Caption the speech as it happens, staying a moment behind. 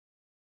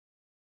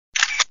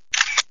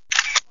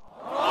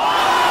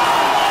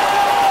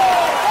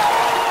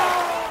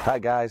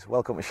guys,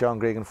 welcome to Sean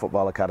Gregan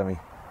Football Academy.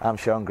 I'm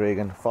Sean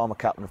Gregan, former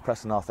captain of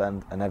Preston North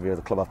End and every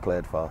other club I've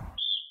played for.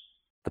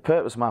 The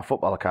purpose of my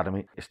football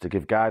academy is to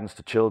give guidance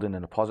to children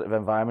in a positive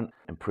environment,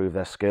 improve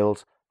their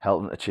skills,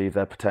 help them achieve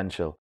their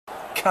potential.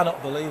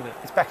 Cannot believe it.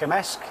 It's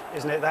Beckham-esque,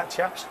 isn't it, that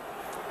chaps?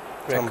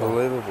 It's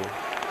unbelievable.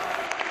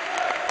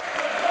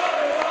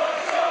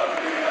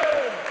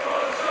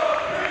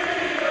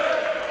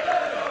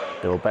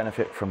 They will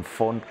benefit from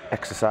fun,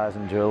 exercise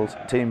and drills,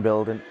 team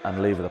building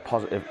and leave with a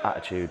positive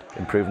attitude,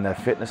 improving their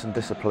fitness and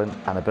discipline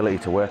and ability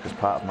to work as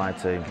part of my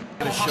team.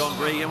 There's Sean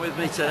Gregan with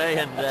me today,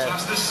 and I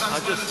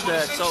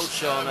just told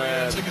Sean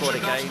before the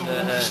game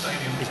that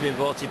he's been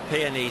voted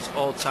Peony's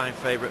all-time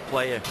favourite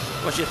player.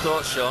 What's your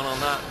thoughts, Sean, on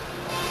that?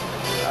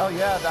 Oh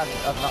yeah,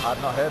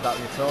 I've not heard that.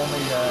 You told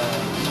me.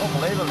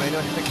 Unbelievable, really,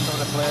 when you think of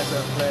some of the players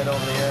that have played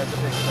over the years at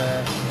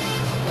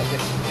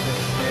this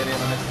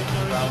stadium and this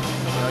ground.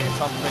 You know, your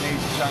Tom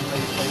Finney's, your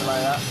Shangleys, people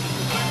like that.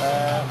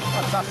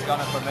 Fantastic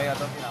honour for me. I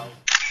don't, you know.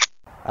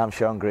 I'm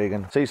Sean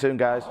Gregan. See you soon,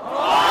 guys.